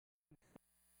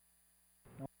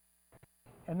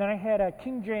And then I had a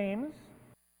King James.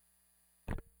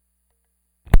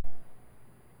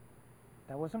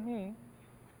 That wasn't me.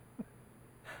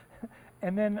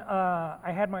 And then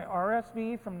I had my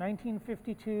RSV from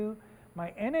 1952,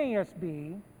 my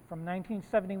NASB from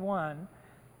 1971,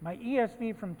 my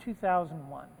ESV from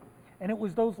 2001. And it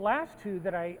was those last two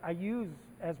that I use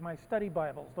as my study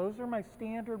Bibles. Those are my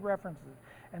standard references.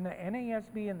 And the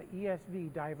NASB and the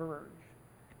ESV diverge,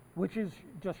 which is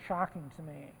just shocking to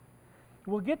me.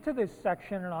 We'll get to this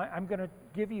section, and I'm going to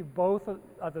give you both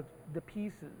of the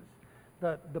pieces,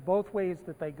 the both ways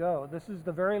that they go. This is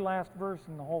the very last verse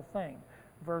in the whole thing,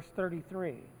 verse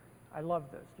 33. I love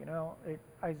this. You know,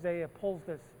 Isaiah pulls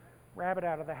this rabbit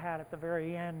out of the hat at the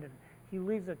very end, and he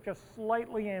leaves it just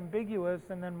slightly ambiguous,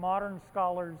 and then modern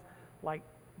scholars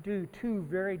do two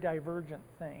very divergent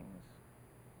things.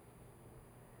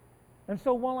 And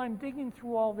so while I'm digging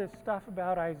through all this stuff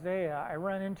about Isaiah, I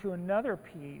run into another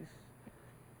piece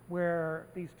where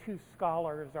these two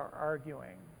scholars are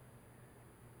arguing.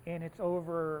 And it's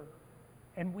over,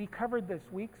 and we covered this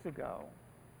weeks ago,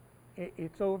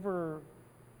 it's over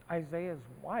Isaiah's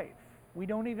wife. We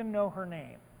don't even know her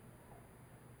name.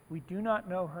 We do not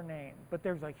know her name, but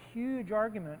there's a huge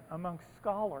argument amongst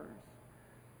scholars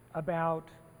about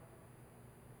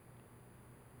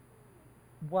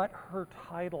what her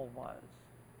title was.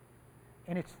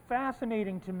 And it's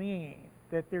fascinating to me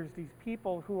that there's these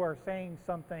people who are saying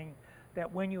something that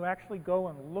when you actually go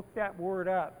and look that word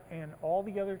up, and all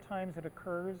the other times it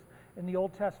occurs in the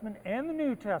Old Testament and the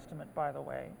New Testament, by the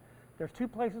way, there's two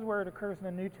places where it occurs in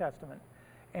the New Testament,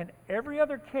 and every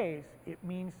other case it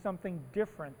means something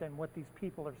different than what these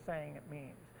people are saying it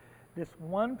means. This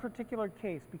one particular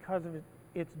case, because of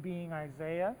its being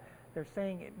Isaiah, they're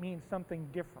saying it means something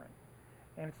different.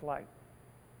 And it's like,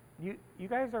 you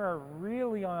guys are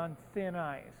really on thin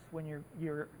ice when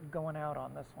you're going out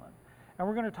on this one. And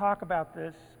we're going to talk about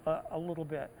this a little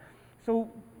bit. So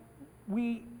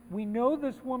we know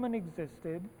this woman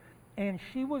existed, and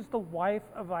she was the wife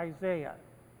of Isaiah.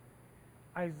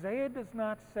 Isaiah does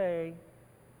not say,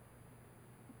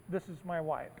 this is my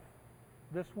wife.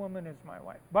 This woman is my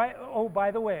wife.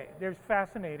 By the way, there's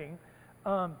fascinating.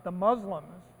 The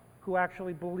Muslims who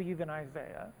actually believe in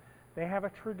Isaiah, they have a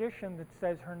tradition that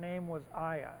says her name was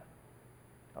Ayah.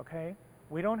 Okay?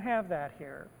 We don't have that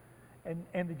here. And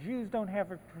the Jews don't have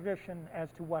a tradition as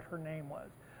to what her name was.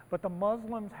 But the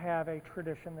Muslims have a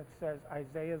tradition that says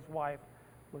Isaiah's wife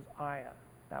was Ayah.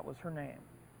 That was her name.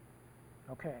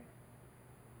 Okay.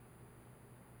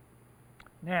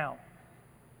 Now,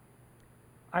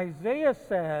 Isaiah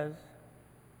says,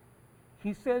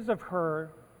 he says of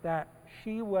her that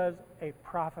she was a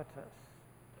prophetess.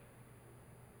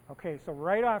 Okay, so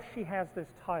right off she has this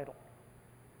title.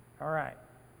 All right.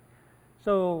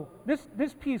 So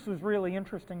this piece was really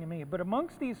interesting to me. But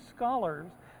amongst these scholars,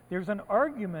 there's an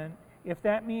argument if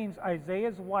that means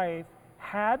Isaiah's wife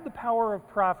had the power of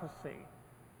prophecy,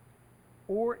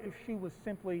 or if she was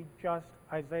simply just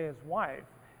Isaiah's wife,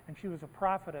 and she was a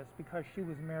prophetess because she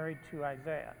was married to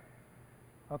Isaiah.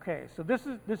 Okay, so this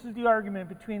is the argument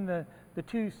between the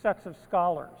two sets of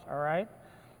scholars, all right?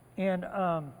 And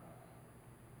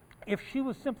if she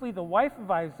was simply the wife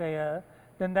of Isaiah,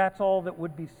 then that's all that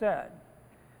would be said.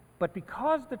 But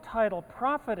because the title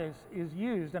prophetess is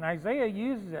used, and Isaiah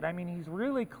uses it, I mean, he's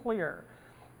really clear.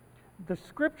 The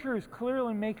scripture is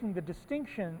clearly making the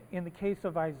distinction in the case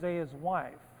of Isaiah's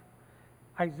wife.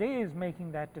 Isaiah is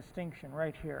making that distinction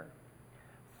right here.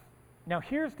 Now,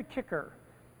 here's the kicker.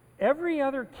 Every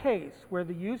other case where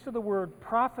the use of the word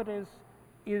prophetess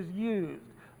is used,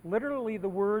 literally the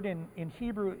word in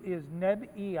Hebrew is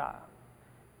nebiah.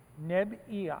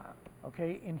 Nebiah,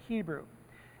 okay, in Hebrew.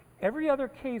 Every other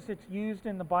case it's used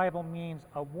in the Bible means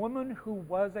a woman who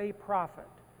was a prophet.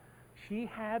 She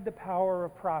had the power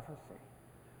of prophecy,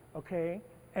 okay?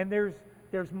 And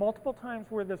there's multiple times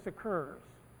where this occurs,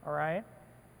 all right?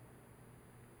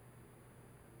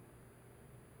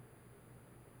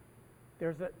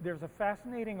 There's a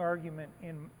fascinating argument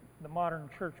in the modern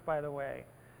church, by the way,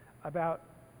 about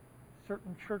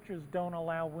certain churches don't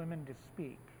allow women to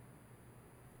speak.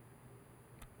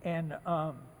 And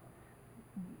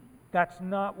that's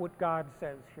not what God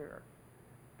says here,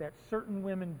 that certain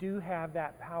women do have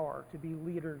that power to be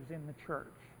leaders in the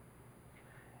church.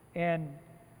 And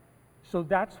so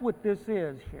that's what this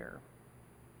is here.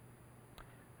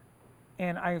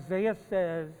 And Isaiah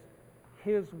says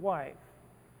his wife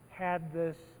had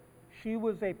this, she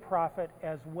was a prophet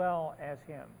as well as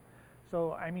him.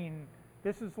 So, I mean,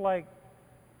 this is like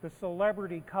the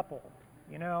celebrity couple,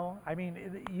 you know? I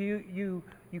mean, you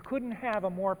couldn't have a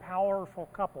more powerful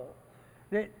couple.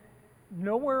 That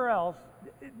nowhere else,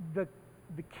 the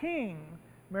the king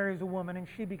marries a woman and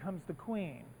she becomes the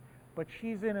queen, but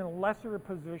she's in a lesser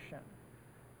position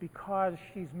because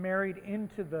she's married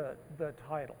into the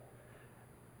title.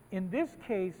 In this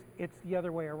case, it's the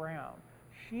other way around.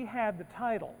 She had the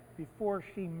title before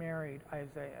she married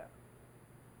Isaiah.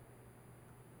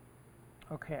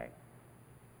 Okay.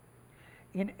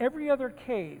 In every other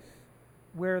case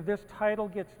where this title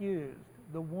gets used,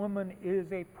 the woman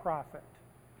is a prophet.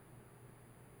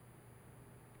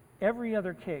 Every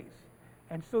other case.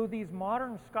 And so these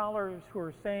modern scholars who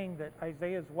are saying that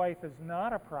Isaiah's wife is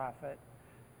not a prophet,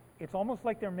 it's almost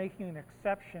like they're making an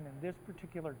exception in this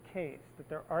particular case, that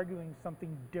they're arguing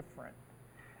something different.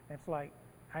 And it's like,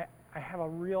 I have a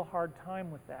real hard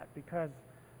time with that, because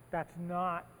that's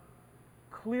not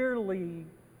clearly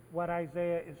what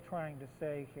Isaiah is trying to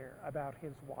say here about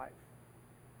his wife.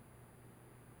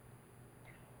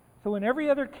 So in every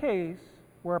other case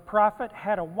where a prophet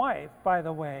had a wife, by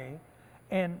the way,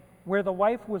 and where the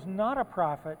wife was not a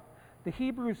prophet, the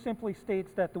Hebrew simply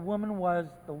states that the woman was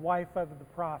the wife of the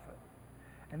prophet.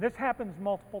 And this happens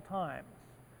multiple times.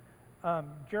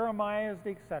 Jeremiah is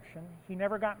the exception. He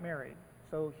never got married,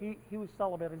 so he was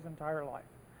celibate his entire life.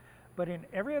 But in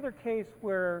every other case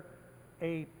where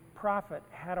a prophet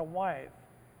had a wife,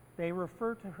 they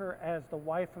refer to her as the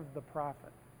wife of the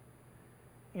prophet.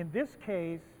 In this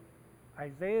case,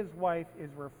 Isaiah's wife is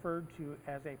referred to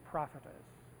as a prophetess.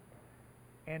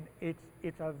 And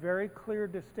it's a very clear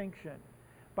distinction.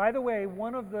 By the way,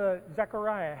 one of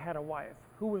Zechariah had a wife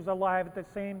who was alive at the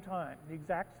same time, the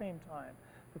exact same time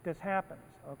that this happens,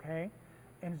 okay?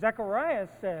 And Zechariah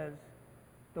says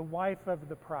the wife of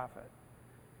the prophet.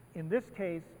 In this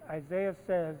case, Isaiah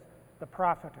says the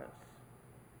prophetess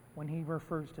when he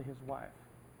refers to his wife.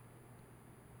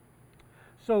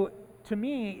 So to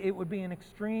me, it would be an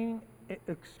extreme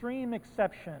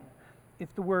exception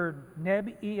if the word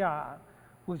Nebiah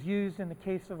was used in the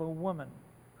case of a woman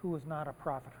who was not a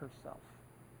prophet herself.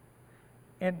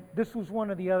 And this was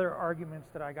one of the other arguments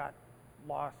that I got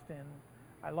lost in.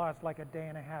 I lost like a day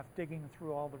and a half digging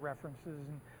through all the references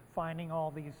and finding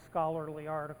all these scholarly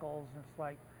articles. And it's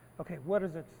like, okay, what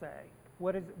does it say?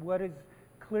 What is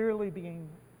clearly being,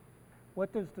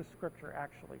 what does the scripture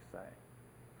actually say?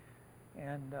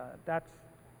 And that's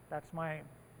my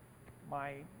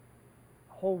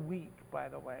whole week, by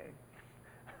the way,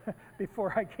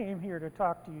 before I came here to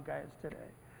talk to you guys today.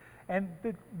 And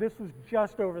this was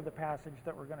just over the passage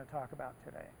that we're going to talk about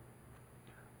today.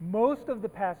 Most of the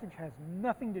passage has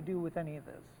nothing to do with any of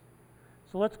this.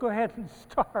 So let's go ahead and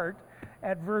start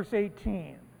at verse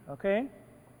 18, okay?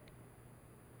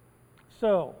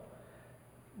 So,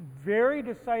 very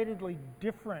decidedly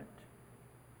different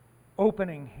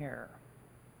opening here.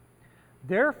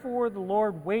 Therefore the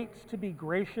Lord waits to be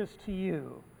gracious to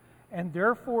you, and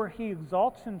therefore he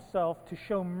exalts himself to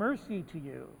show mercy to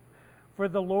you. For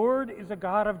the Lord is a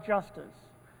God of justice.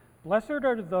 Blessed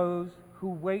are those who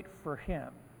wait for him.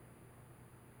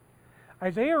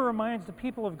 Isaiah reminds the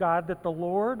people of God that the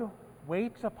Lord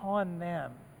waits upon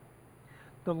them.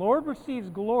 The Lord receives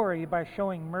glory by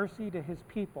showing mercy to his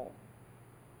people.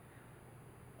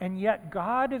 And yet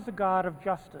God is a God of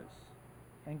justice,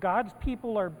 and God's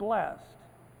people are blessed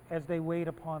as they wait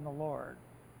upon the Lord.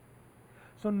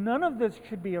 So none of this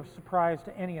should be a surprise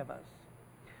to any of us.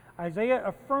 Isaiah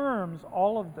affirms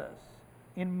all of this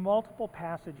in multiple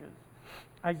passages.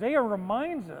 Isaiah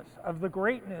reminds us of the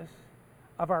greatness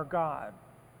of our God.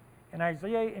 And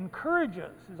Isaiah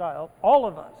encourages all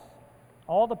of us,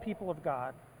 all the people of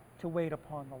God, to wait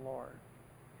upon the Lord.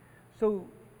 So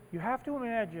you have to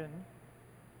imagine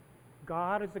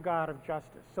God is a God of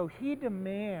justice. So he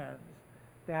demands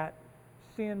that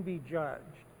sin be judged,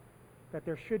 that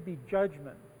there should be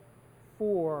judgment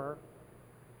for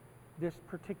this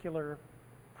particular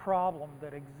problem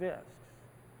that exists.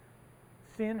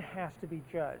 Sin has to be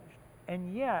judged.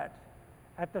 And yet,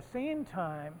 at the same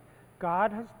time,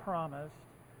 God has promised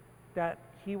that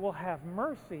he will have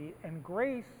mercy and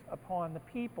grace upon the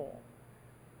people.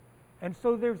 And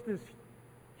so there's this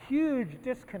huge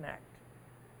disconnect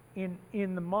in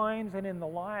the minds and in the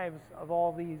lives of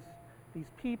all these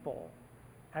people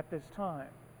at this time.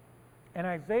 And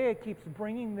Isaiah keeps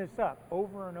bringing this up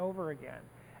over and over again,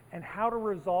 and how to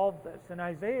resolve this. And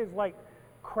Isaiah is like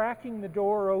cracking the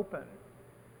door open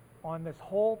on this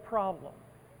whole problem.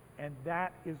 And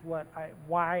that is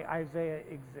why Isaiah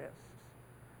exists,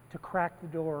 to crack the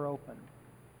door open.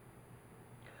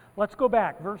 Let's go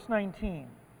back, verse 19.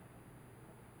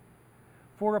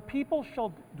 For a people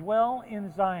shall dwell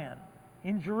in Zion,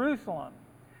 in Jerusalem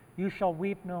you shall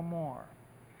weep no more.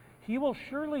 He will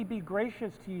surely be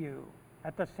gracious to you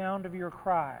at the sound of your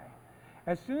cry.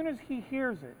 As soon as he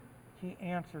hears it, he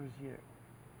answers you.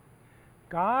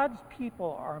 God's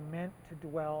people are meant to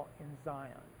dwell in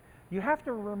Zion. You have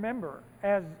to remember,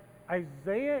 as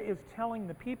Isaiah is telling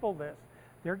the people this,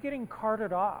 they're getting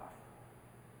carted off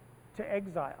to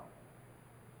exile.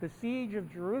 The siege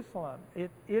of Jerusalem,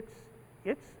 it's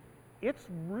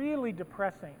really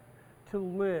depressing to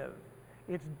live.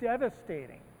 It's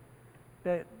devastating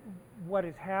that what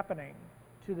is happening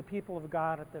to the people of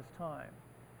God at this time.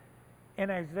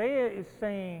 And Isaiah is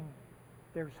saying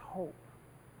there's hope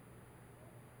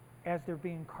as they're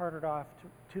being carted off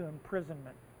to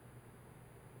imprisonment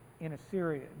in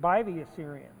Assyria by the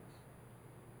Assyrians.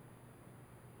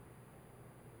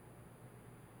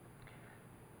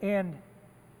 And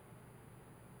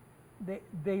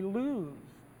they lose,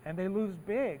 and they lose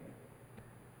big.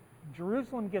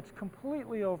 Jerusalem gets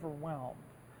completely overwhelmed.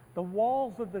 The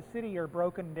walls of the city are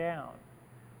broken down,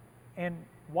 and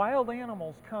wild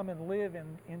animals come and live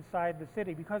inside the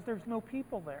city because there's no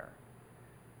people there.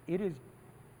 It is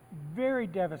very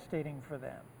devastating for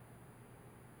them.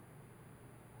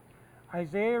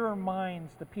 Isaiah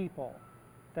reminds the people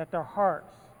that their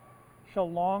hearts shall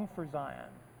long for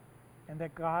Zion and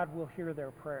that God will hear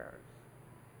their prayers.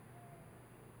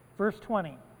 Verse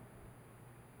 20.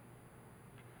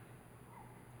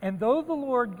 And though the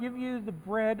Lord give you the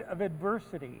bread of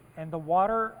adversity and the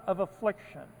water of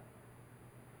affliction,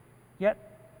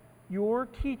 yet your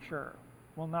teacher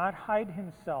will not hide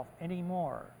himself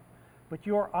anymore, but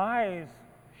your eyes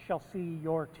shall see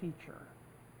your teacher.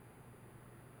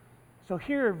 So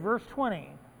here, verse 20,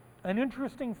 an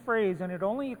interesting phrase, and it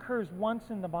only occurs once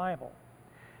in the Bible.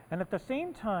 And at the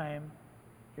same time,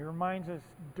 it reminds us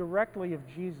directly of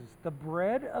Jesus, the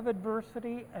bread of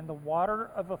adversity and the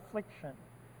water of affliction.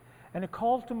 And it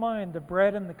calls to mind the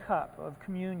bread and the cup of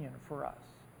communion for us.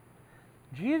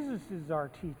 Jesus is our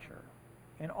teacher,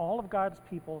 and all of God's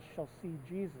people shall see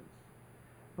Jesus.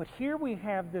 But here we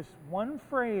have this one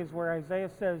phrase where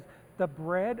Isaiah says, the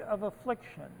bread of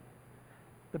affliction,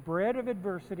 the bread of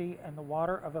adversity and the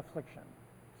water of affliction.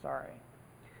 Sorry.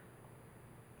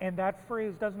 And that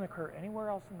phrase doesn't occur anywhere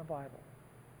else in the Bible.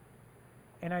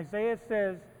 And Isaiah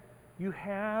says, you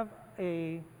have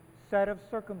a set of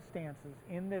circumstances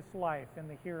in this life, in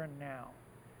the here and now.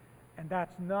 And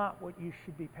that's not what you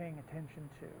should be paying attention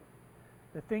to.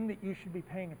 The thing that you should be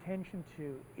paying attention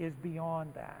to is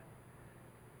beyond that.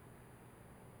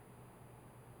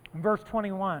 In verse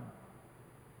 21,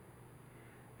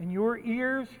 and your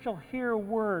ears shall hear a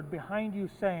word behind you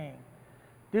saying,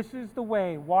 this is the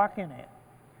way, walk in it,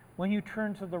 when you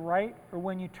turn to the right or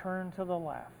when you turn to the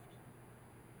left.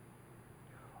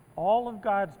 All of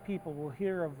God's people will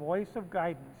hear a voice of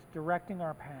guidance directing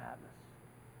our paths.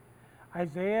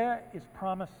 Isaiah is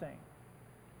promising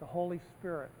the Holy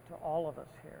Spirit to all of us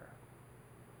here.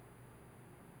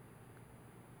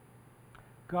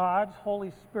 God's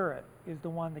Holy Spirit is the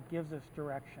one that gives us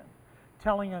direction,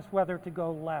 telling us whether to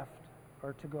go left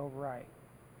or to go right.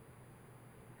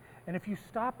 And if you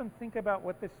stop and think about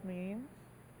what this means,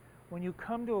 when you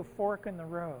come to a fork in the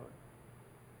road,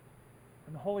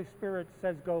 and the Holy Spirit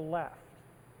says go left,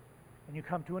 and you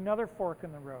come to another fork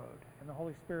in the road, and the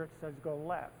Holy Spirit says go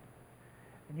left,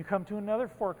 and you come to another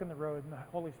fork in the road, and the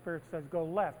Holy Spirit says go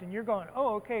left, and you're going,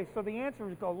 oh, okay, so the answer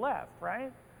is go left,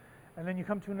 right? And then you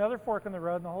come to another fork in the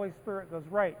road, and the Holy Spirit goes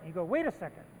right, and you go, wait a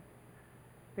second.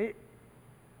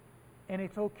 And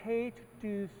it's okay to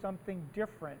do something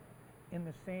different in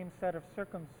the same set of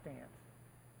circumstance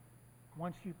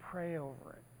once you pray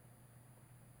over it.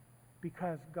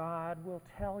 Because God will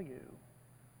tell you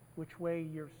which way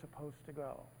you're supposed to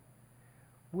go,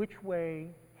 which way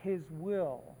His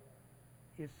will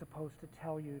is supposed to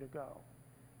tell you to go.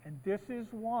 And this is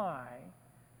why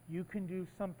you can do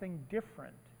something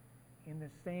different in the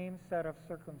same set of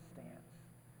circumstance.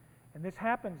 And this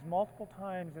happens multiple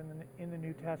times in the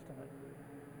New Testament.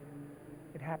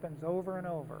 It happens over and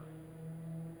over.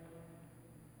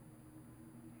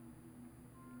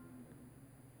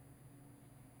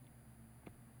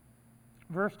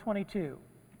 Verse 22.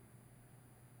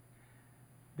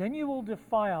 Then you will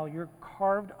defile your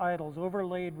carved idols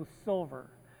overlaid with silver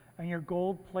and your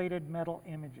gold-plated metal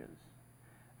images.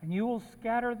 And you will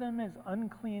scatter them as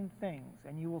unclean things,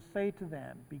 and you will say to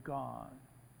them, be gone.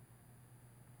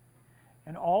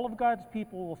 And all of God's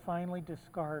people will finally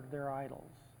discard their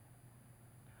idols.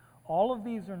 All of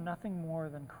these are nothing more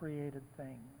than created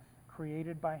things,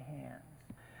 created by hands.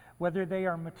 Whether they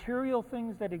are material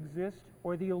things that exist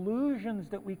or the illusions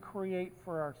that we create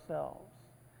for ourselves,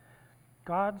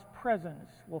 God's presence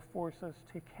will force us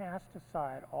to cast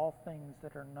aside all things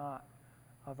that are not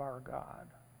of our God.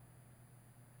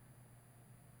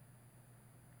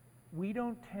 We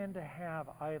don't tend to have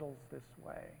idols this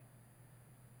way,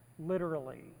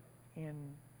 literally, in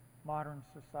modern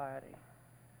society.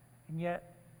 And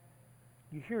yet,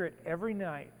 you hear it every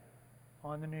night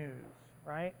on the news,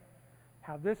 right?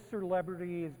 How this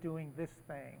celebrity is doing this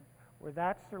thing, or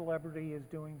that celebrity is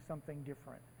doing something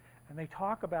different. And they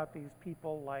talk about these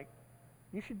people like,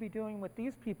 you should be doing what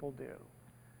these people do.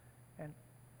 And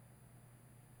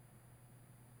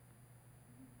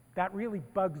that really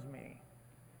bugs me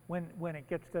when it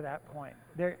gets to that point.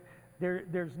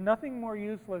 There's nothing more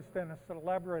useless than a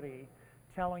celebrity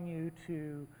telling you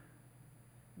to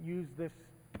use this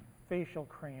facial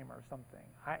cream or something.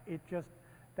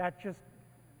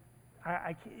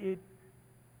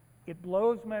 It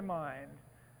blows my mind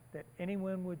that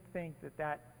anyone would think that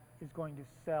that is going to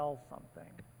sell something.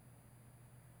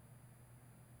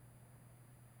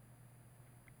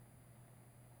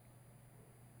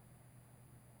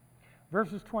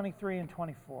 Verses 23 and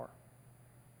 24.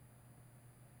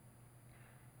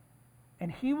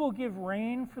 And he will give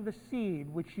rain for the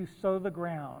seed which you sow the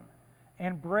ground,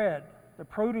 and bread, the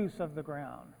produce of the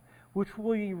ground, which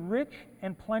will be rich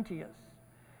and plenteous.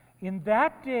 In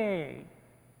that day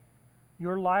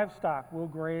your livestock will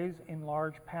graze in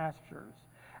large pastures,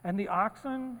 and the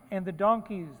oxen and the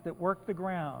donkeys that work the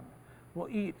ground will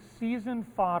eat seasoned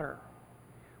fodder,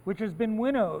 which has been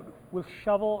winnowed with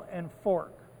shovel and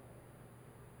fork.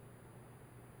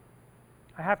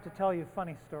 I have to tell you a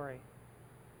funny story.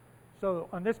 So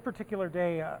on this particular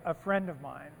day, a friend of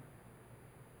mine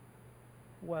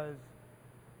was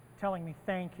telling me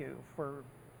thank you for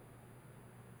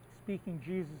speaking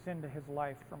Jesus into his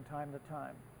life from time to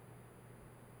time,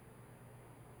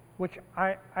 which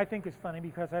I think is funny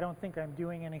because I don't think I'm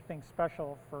doing anything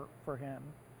special for him.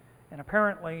 And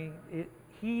apparently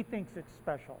he thinks it's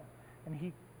special. And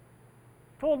he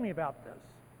told me about this.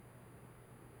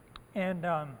 And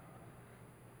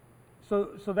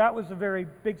so that was a very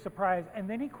big surprise. And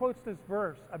then he quotes this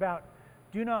verse about,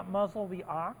 do not muzzle the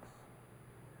ox.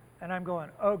 And I'm going,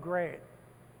 oh, great.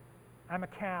 I'm a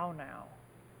cow now.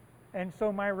 And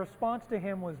so my response to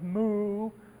him was moo.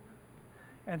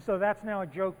 And so that's now a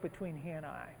joke between he and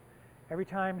I. Every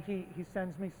time he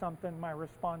sends me something, my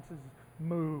response is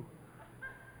moo.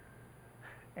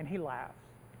 And he laughs.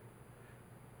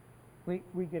 We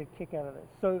get a kick out of this.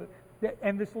 So,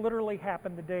 and this literally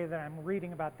happened the day that I'm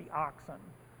reading about the oxen.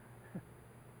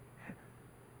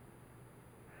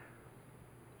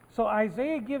 So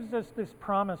Isaiah gives us this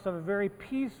promise of a very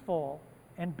peaceful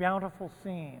and bountiful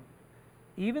scene.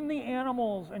 Even the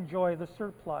animals enjoy the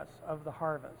surplus of the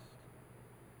harvest.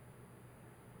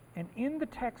 And in the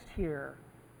text here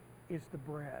is the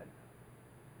bread.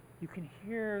 You can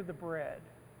hear the bread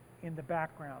in the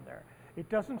background there. It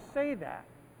doesn't say that,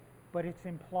 but it's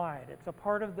implied. It's a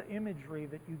part of the imagery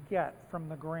that you get from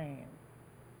the grain.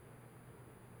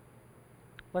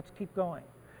 Let's keep going.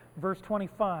 Verse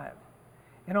 25.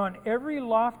 And on every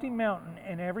lofty mountain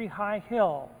and every high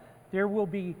hill there will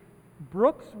be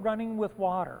brooks running with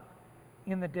water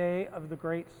in the day of the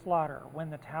great slaughter, when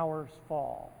the towers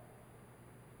fall.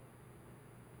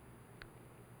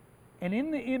 And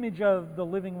in the image of the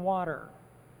living water,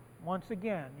 once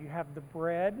again, you have the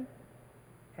bread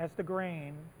as the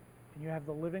grain, and you have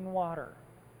the living water.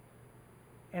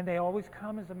 And they always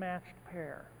come as a matched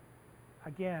pair.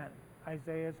 Again,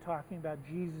 Isaiah is talking about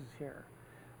Jesus here.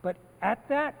 But at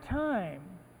that time,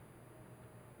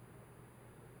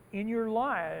 in your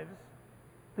lives,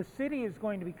 the city is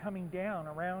going to be coming down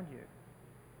around you.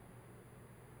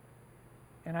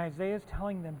 And Isaiah is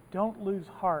telling them, don't lose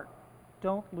heart.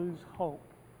 Don't lose hope.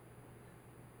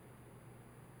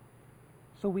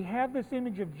 So we have this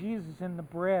image of Jesus in the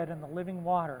bread and the living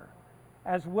water,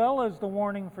 as well as the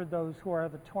warning for those who are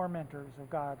the tormentors of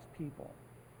God's people,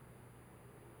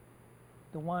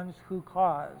 the ones who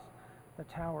cause the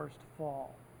towers to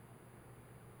fall.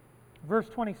 Verse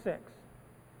 26.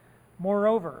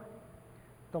 Moreover,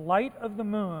 the light of the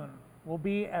moon will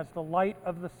be as the light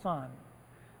of the sun,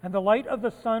 and the light of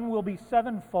the sun will be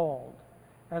sevenfold,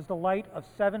 as the light of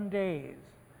 7 days,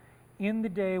 in the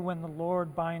day when the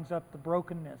Lord binds up the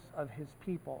brokenness of his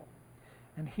people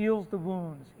and heals the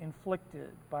wounds inflicted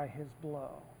by his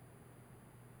blow.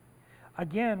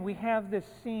 Again, we have this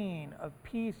scene of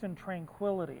peace and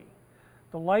tranquility,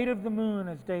 the light of the moon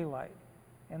as daylight,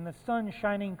 and the sun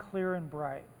shining clear and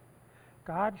bright.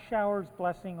 God showers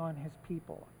blessing on his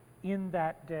people in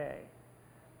that day.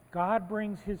 God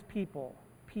brings his people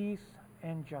peace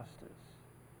and justice.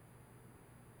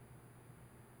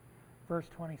 Verse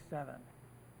 27.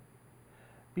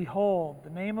 Behold, the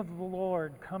name of the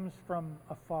Lord comes from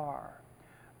afar,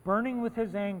 burning with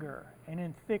his anger and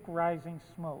in thick rising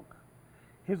smoke.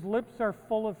 His lips are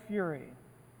full of fury,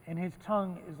 and his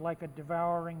tongue is like a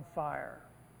devouring fire.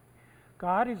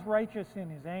 God is righteous in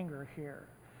his anger here.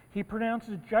 He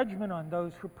pronounces judgment on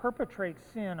those who perpetrate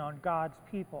sin on God's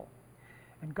people.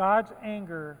 And God's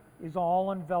anger is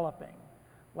all enveloping,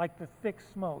 like the thick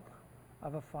smoke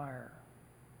of a fire.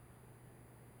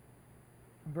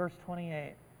 Verse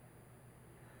 28.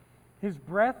 His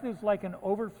breath is like an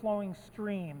overflowing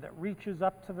stream that reaches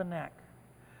up to the neck,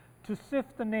 to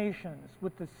sift the nations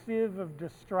with the sieve of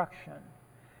destruction,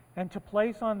 and to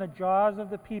place on the jaws of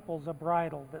the peoples a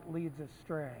bridle that leads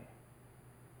astray.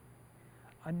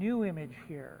 A new image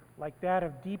here, like that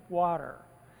of deep water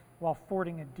while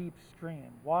fording a deep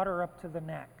stream, water up to the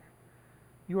neck.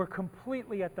 You are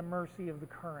completely at the mercy of the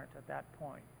current at that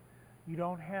point. You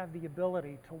don't have the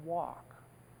ability to walk.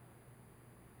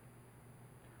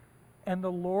 And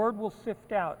the Lord will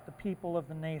sift out the people of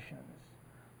the nations.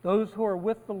 Those who are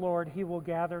with the Lord he will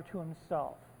gather to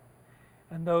himself,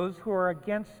 and those who are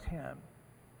against him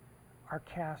are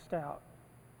cast out.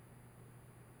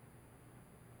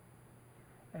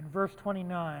 And verse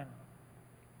 29,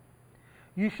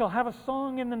 you shall have a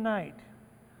song in the night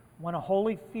when a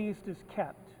holy feast is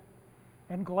kept,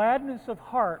 and gladness of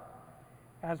heart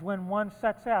as when one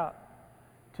sets out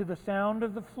to the sound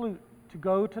of the flute to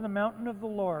go to the mountain of the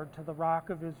Lord, to the rock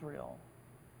of Israel.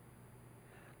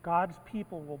 God's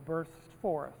people will burst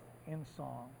forth in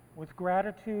song with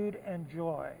gratitude and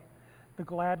joy, the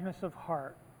gladness of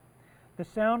heart, the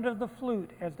sound of the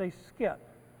flute as they skip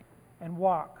and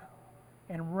walk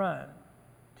and run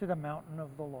to the mountain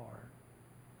of the Lord.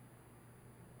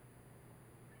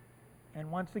 And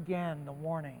once again, the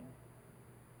warning.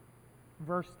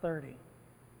 Verse 30.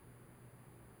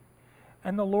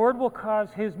 And the Lord will cause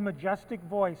his majestic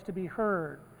voice to be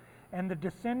heard, and the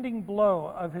descending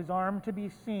blow of his arm to be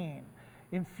seen,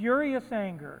 in furious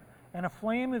anger, and a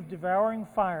flame of devouring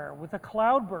fire, with a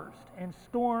cloudburst and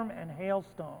storm and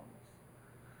hailstones.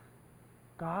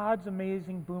 God's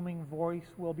amazing booming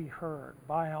voice will be heard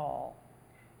by all,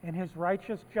 and his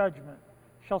righteous judgment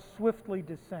shall swiftly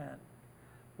descend,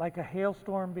 like a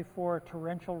hailstorm before a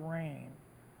torrential rain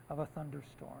of a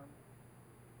thunderstorm.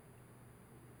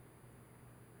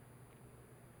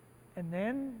 And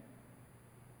then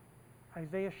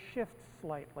Isaiah shifts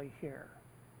slightly here,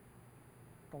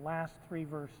 the last three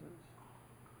verses.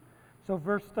 So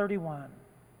verse 31,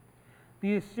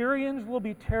 the Assyrians will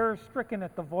be terror-stricken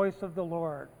at the voice of the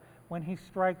Lord when he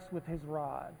strikes with his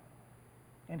rod.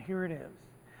 And here it is.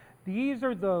 These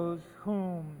are those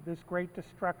whom this great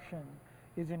destruction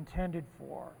is intended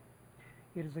for.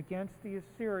 It is against the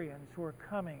Assyrians who are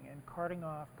coming and carting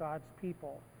off God's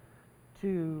people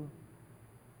to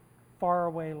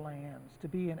faraway lands, to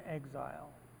be in exile.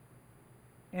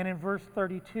 And in verse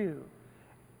 32,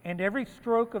 and every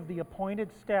stroke of the appointed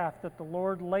staff that the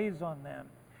Lord lays on them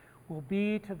will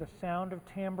be to the sound of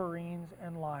tambourines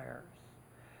and lyres.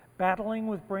 Battling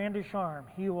with brandished arm,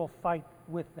 he will fight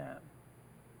with them.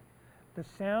 The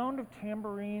sound of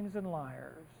tambourines and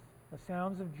lyres, the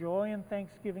sounds of joy and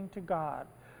thanksgiving to God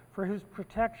for his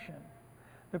protection,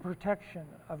 the protection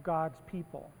of God's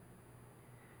people.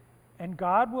 And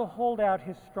God will hold out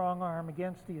his strong arm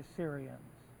against the Assyrians,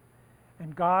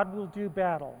 and God will do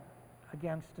battle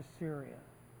against Assyria.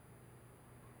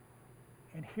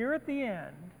 And here at the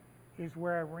end is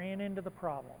where I ran into the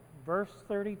problem. Verse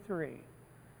 33.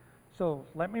 So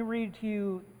let me read to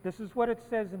you, this is what it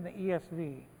says in the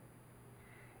ESV.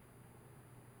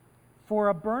 For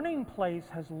a burning place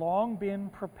has long been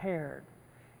prepared.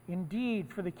 Indeed,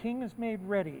 for the king is made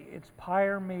ready, its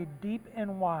pyre made deep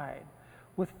and wide,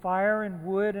 with fire and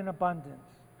wood in abundance.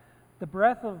 The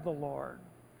breath of the Lord,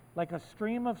 like a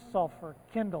stream of sulfur,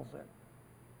 kindles it.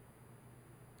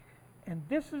 And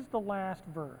this is the last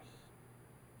verse.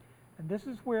 And this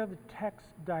is where the texts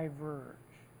diverge.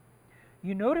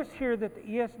 You notice here that the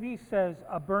ESV says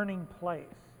a burning place.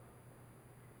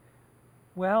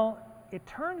 Well, it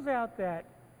turns out that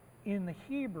in the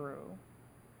Hebrew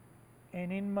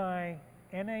and in my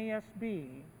NASB,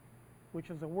 which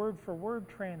is a word-for-word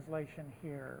translation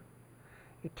here,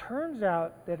 it turns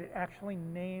out that it actually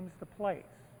names the place.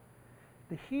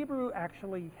 The Hebrew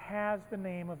actually has the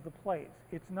name of the place.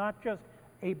 It's not just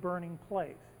a burning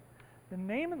place. The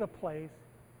name of the place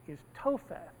is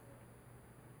Topheth.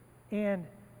 And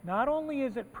not only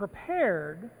is it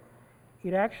prepared,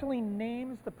 it actually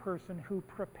names the person who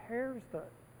prepares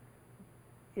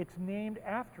it's named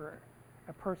after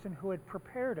a person who had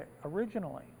prepared it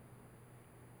originally.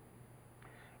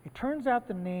 It turns out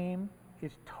the name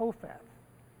is Topheth.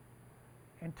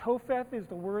 And Topheth is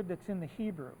the word that's in the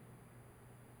Hebrew.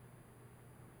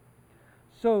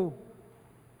 So,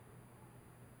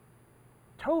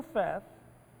 Topheth,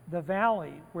 the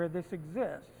valley where this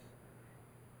exists,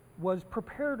 was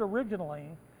prepared originally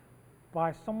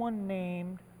by someone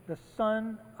named the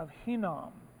son of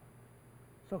Hinnom.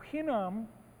 So Hinnom,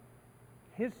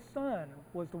 his son,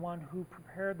 was the one who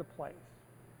prepared the place.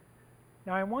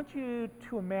 Now I want you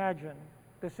to imagine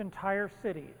this entire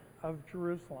city of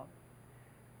Jerusalem.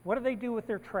 What do they do with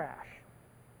their trash?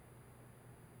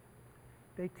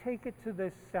 They take it to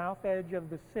this south edge of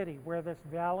the city where this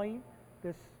valley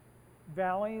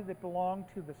that belonged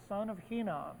to the son of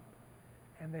Hinnom,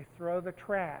 and they throw the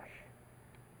trash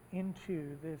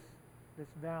into this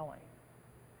valley.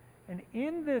 And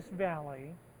in this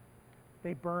valley,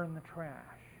 they burn the trash.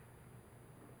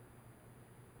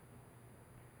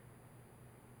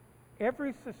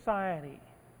 Every society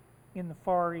in the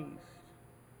Far East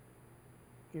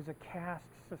is a caste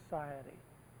society.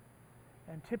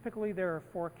 And typically there are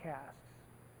 4 castes.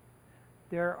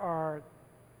 There are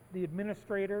the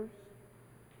administrators,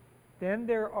 then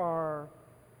there are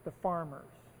the farmers.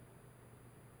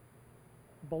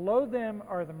 Below them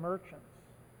are the merchants.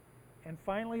 And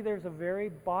finally there's a very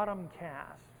bottom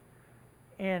caste.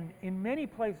 And in many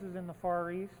places in the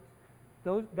Far East,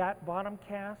 that bottom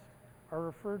caste are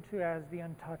referred to as the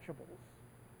untouchables.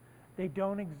 They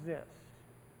don't exist.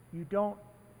 You don't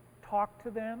talk to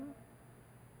them,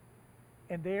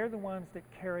 and they're the ones that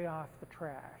carry off the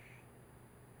trash.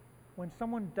 When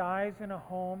someone dies in a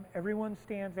home, everyone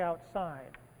stands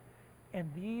outside, and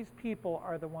these people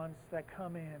are the ones that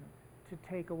come in to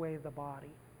take away the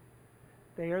body.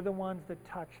 They are the ones that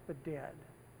touch the dead.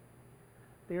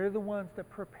 They are the ones that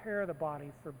prepare the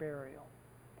body for burial.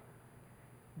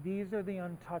 These are the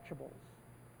untouchables.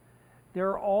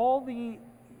 They're all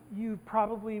you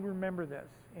probably remember this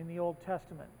in the Old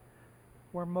Testament,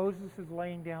 where Moses is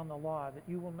laying down the law that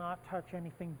you will not touch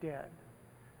anything dead.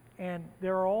 And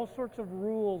there are all sorts of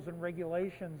rules and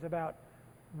regulations about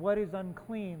what is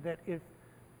unclean,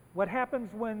 what happens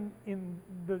when in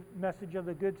the message of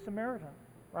the Good Samaritan,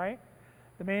 right?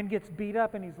 The man gets beat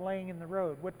up and he's laying in the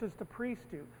road. What does the priest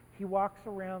do? He walks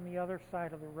around the other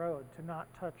side of the road to not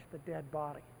touch the dead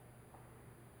body,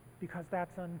 because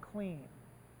that's unclean.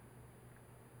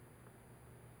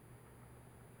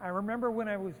 I remember when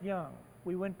I was young,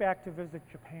 we went back to visit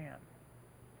Japan.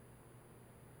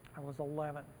 I was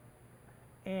 11.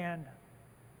 And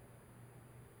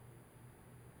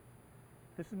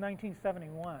this is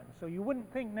 1971. So you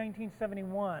wouldn't think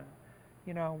 1971,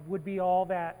 would be all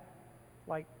that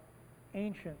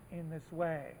ancient in this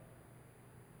way.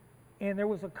 And there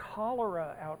was a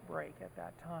cholera outbreak at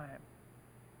that time.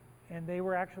 And they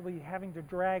were actually having to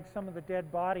drag some of the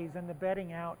dead bodies and the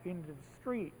bedding out into the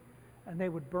street. And they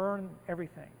would burn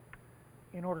everything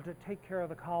in order to take care of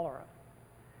the cholera.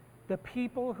 The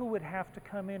people who would have to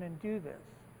come in and do this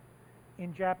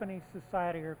in Japanese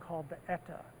society are called the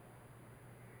eta.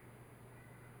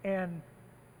 And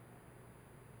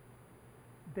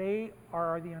they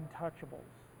are the untouchables.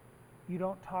 You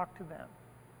don't talk to them.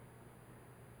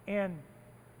 And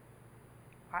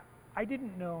I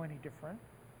didn't know any different.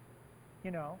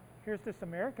 Here's this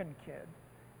American kid,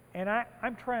 and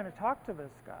I'm trying to talk to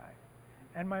this guy.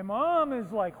 And my mom is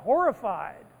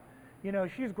horrified.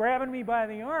 She's grabbing me by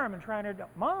the arm and trying to,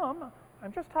 Mom,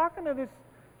 I'm just talking to this.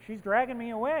 She's dragging me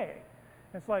away.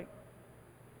 And it's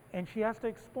and she has to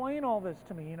explain all this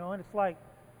to me, and it's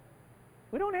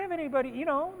we don't have anybody,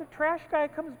 the trash guy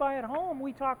comes by at home,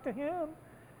 we talk to him,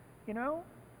 You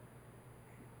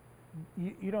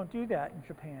don't do that in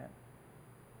Japan.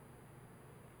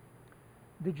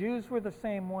 The Jews were the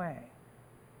same way.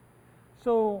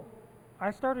 So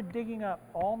I started digging up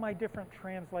all my different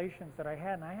translations that I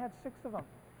had, and I had 6 of them.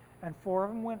 And 4 of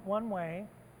them went one way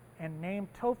and named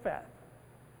Topheth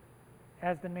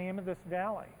as the name of this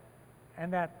valley.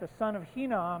 And that the son of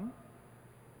Hinnom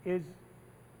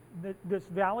this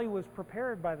valley was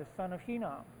prepared by the son of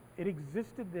Hinnom. It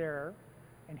existed there,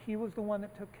 and he was the one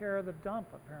that took care of the dump,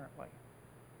 apparently.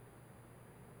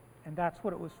 And that's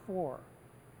what it was for.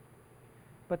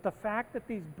 But the fact that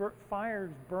these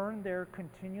fires burned there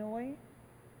continually,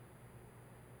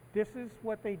 this is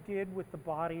what they did with the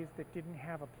bodies that didn't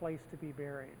have a place to be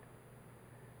buried.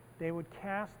 They would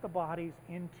cast the bodies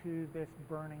into this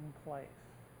burning place.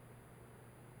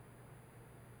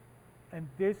 And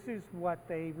this is what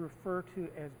they refer to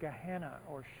as Gehenna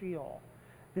or Sheol.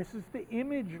 This is the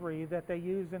imagery that they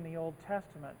use in the Old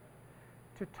Testament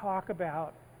to talk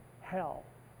about hell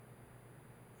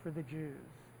for the Jews.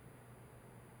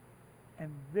 And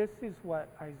this is what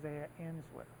Isaiah ends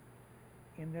with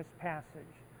in this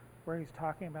passage, where he's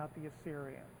talking about the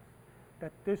Assyrians,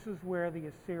 that this is where the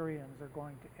Assyrians are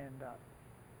going to end up.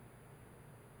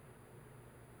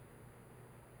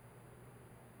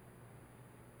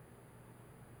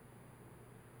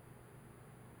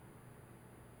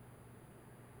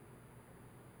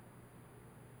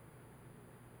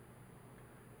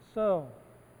 So,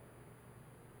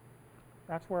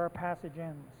 that's where our passage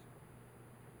ends.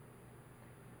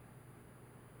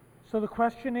 So the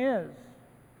question is,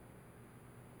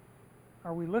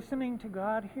 are we listening to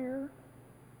God here?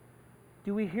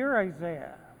 Do we hear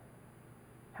Isaiah?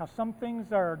 How some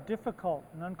things are difficult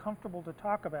and uncomfortable to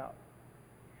talk about.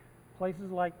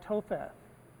 Places like Topheth.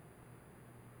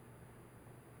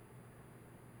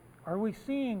 Are we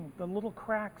seeing the little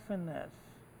cracks in this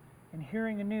and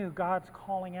hearing anew God's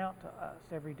calling out to us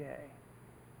every day?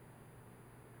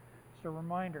 Just a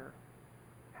reminder,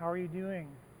 how are you doing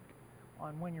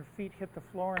on when your feet hit the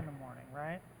floor in the morning,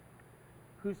 right?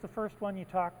 Who's the first one you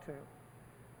talk to?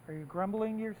 Are you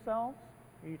grumbling to yourselves?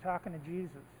 Or are you talking to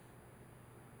Jesus?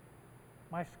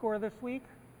 My score this week?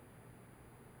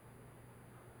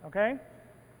 Okay?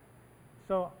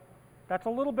 So that's a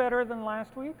little better than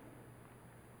last week.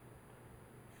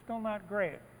 Still not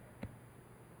great.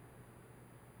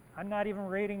 I'm not even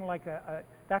rating like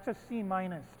that's a C-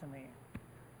 to me.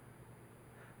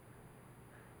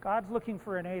 God's looking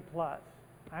for an A+.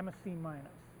 I'm a C-.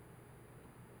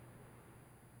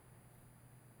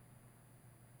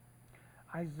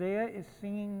 Isaiah is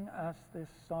singing us this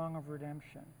song of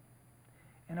redemption.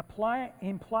 And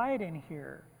implied in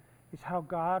here is how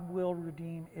God will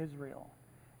redeem Israel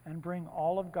and bring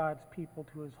all of God's people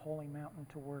to his holy mountain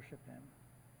to worship him.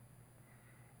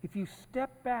 If you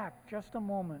step back just a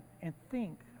moment and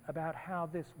think about how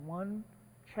this one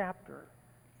chapter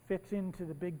fits into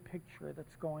the big picture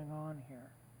that's going on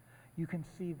here, you can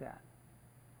see that.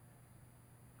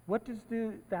 What does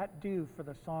that do for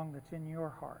the song that's in your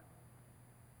heart?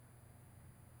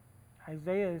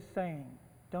 Isaiah is saying,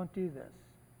 don't do this.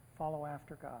 Follow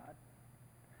after God.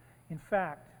 In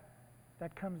fact,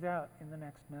 that comes out in the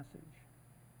next message.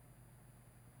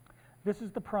 This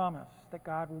is the promise that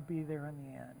God will be there in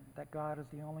the end, that God is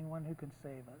the only one who can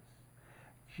save us.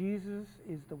 Jesus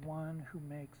is the one who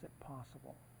makes it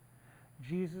possible.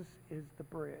 Jesus is the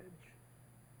bridge.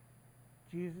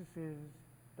 Jesus is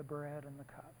the bread and the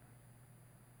cup.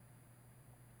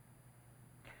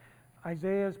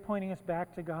 Isaiah is pointing us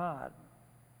back to God.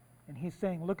 And he's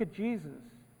saying, look at Jesus.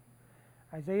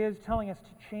 Isaiah is telling us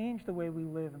to change the way we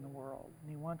live in the world.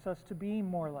 And he wants us to be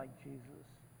more like Jesus.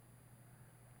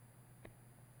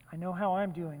 I know how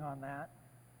I'm doing on that.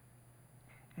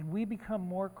 And we become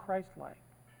more Christ-like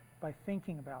by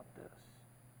thinking about this.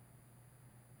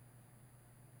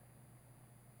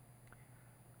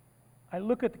 I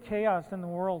look at the chaos in the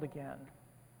world again.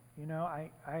 You know,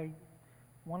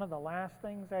 one of the last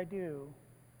things I do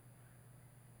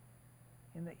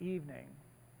in the evening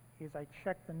is I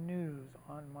check the news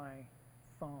on my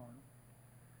phone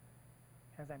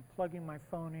as I'm plugging my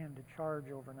phone in to charge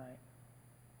overnight.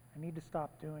 I need to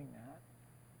stop doing that.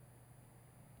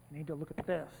 I need to look at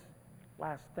this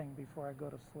last thing before I go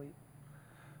to sleep.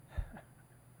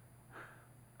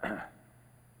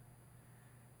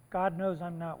 God knows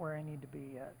I'm not where I need to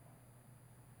be yet.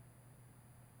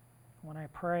 When I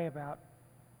pray about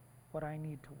what I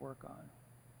need to work on,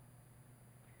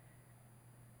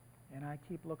 and I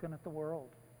keep looking at the world,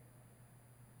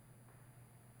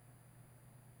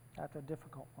 that's a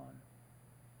difficult one.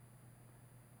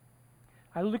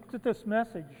 I looked at this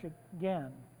message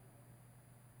again.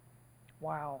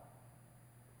 Wow.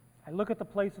 I look at the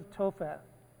place of Topheth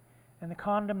and the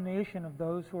condemnation of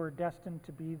those who are destined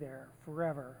to be there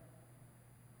forever.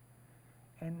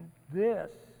 And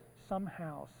this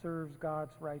somehow serves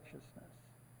God's righteousness.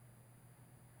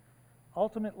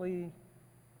 Ultimately,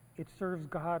 it serves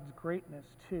God's greatness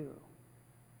too.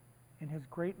 And his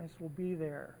greatness will be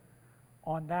there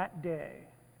on that day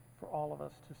for all of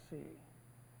us to see.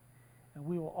 And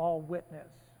we will all witness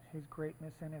his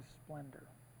greatness and his splendor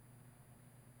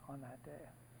on that day.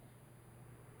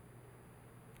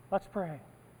 Let's pray.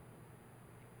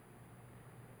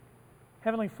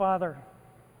 Heavenly Father,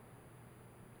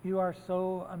 you are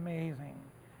so amazing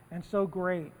and so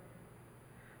great.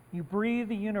 You breathe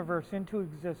the universe into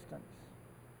existence.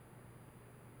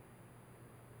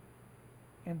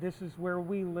 And this is where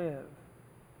we live.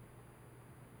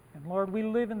 And Lord, we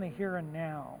live in the here and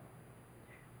now.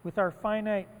 With our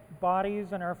finite bodies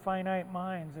and our finite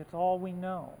minds, it's all we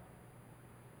know.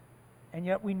 And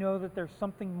yet we know that there's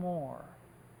something more.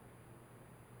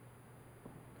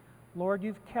 Lord,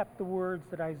 you've kept the words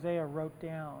that Isaiah wrote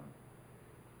down.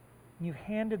 You've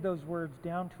handed those words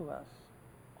down to us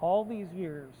all these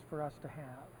years for us to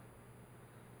have.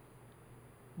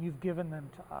 You've given them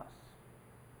to us.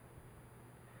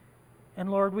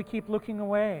 And Lord, we keep looking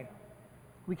away.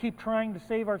 We keep trying to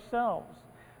save ourselves.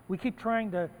 We keep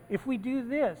trying to, if we do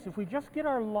this, if we just get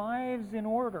our lives in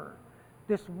order,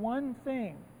 this one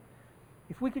thing,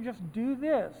 If we could just do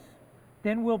this,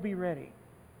 then we'll be ready.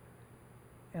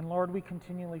 And Lord, we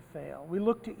continually fail. We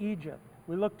look to Egypt.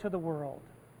 We look to the world.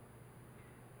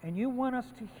 And you want us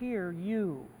to hear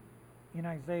you in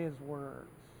Isaiah's words.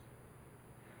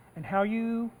 And how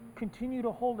you continue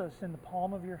to hold us in the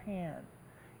palm of your hand,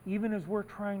 even as we're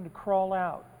trying to crawl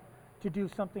out to do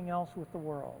something else with the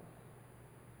world.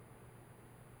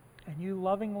 And you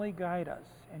lovingly guide us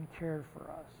and care for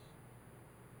us.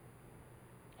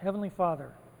 Heavenly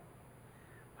Father,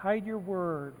 hide your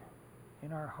word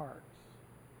in our hearts.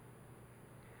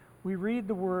 We read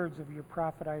the words of your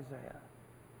prophet Isaiah.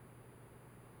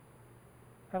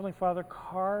 Heavenly Father,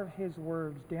 carve his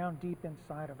words down deep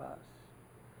inside of us.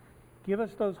 Give us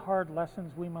those hard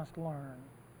lessons we must learn.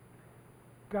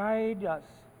 Guide us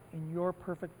in your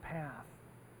perfect path,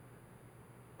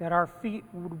 that our feet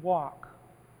would walk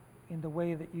in the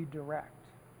way that you direct.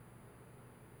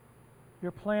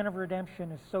 Your plan of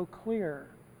redemption is so clear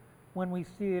when we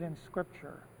see it in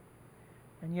Scripture,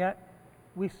 and yet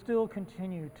we still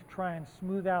continue to try and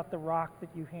smooth out the rock that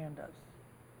you hand us.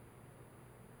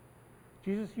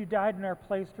 Jesus, you died in our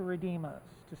place to redeem us,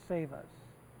 to save us.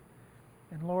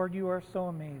 And Lord, you are so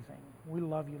amazing. We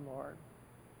love you, Lord.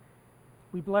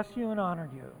 We bless you and honor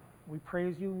you. We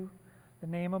praise you, the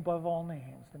name above all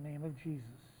names, the name of Jesus.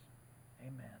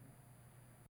 Amen.